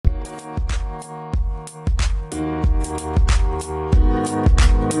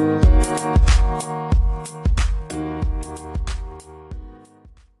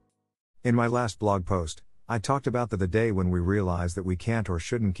In my last blog post, I talked about the day when we realize that we can't or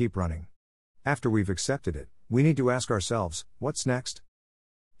shouldn't keep running. After we've accepted it, we need to ask ourselves, what's next?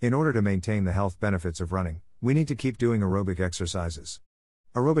 In order to maintain the health benefits of running, we need to keep doing aerobic exercises.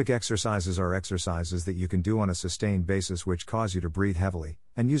 Aerobic exercises are exercises that you can do on a sustained basis which cause you to breathe heavily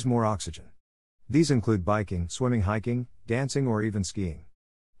and use more oxygen. These include biking, swimming, hiking, dancing, or even skiing.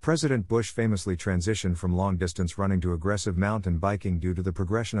 President Bush famously transitioned from long-distance running to aggressive mountain biking due to the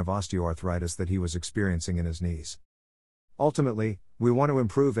progression of osteoarthritis that he was experiencing in his knees. Ultimately, we want to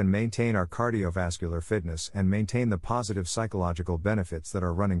improve and maintain our cardiovascular fitness and maintain the positive psychological benefits that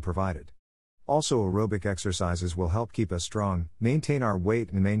our running provided. Also, aerobic exercises will help keep us strong, maintain our weight,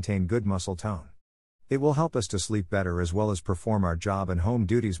 and maintain good muscle tone. It will help us to sleep better as well as perform our job and home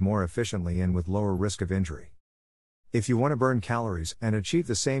duties more efficiently and with lower risk of injury. If you want to burn calories and achieve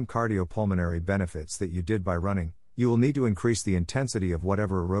the same cardiopulmonary benefits that you did by running, you will need to increase the intensity of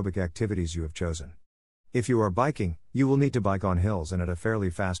whatever aerobic activities you have chosen. If you are biking, you will need to bike on hills and at a fairly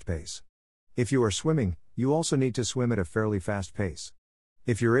fast pace. If you are swimming, you also need to swim at a fairly fast pace.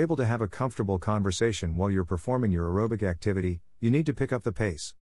 If you're able to have a comfortable conversation while you're performing your aerobic activity, you need to pick up the pace.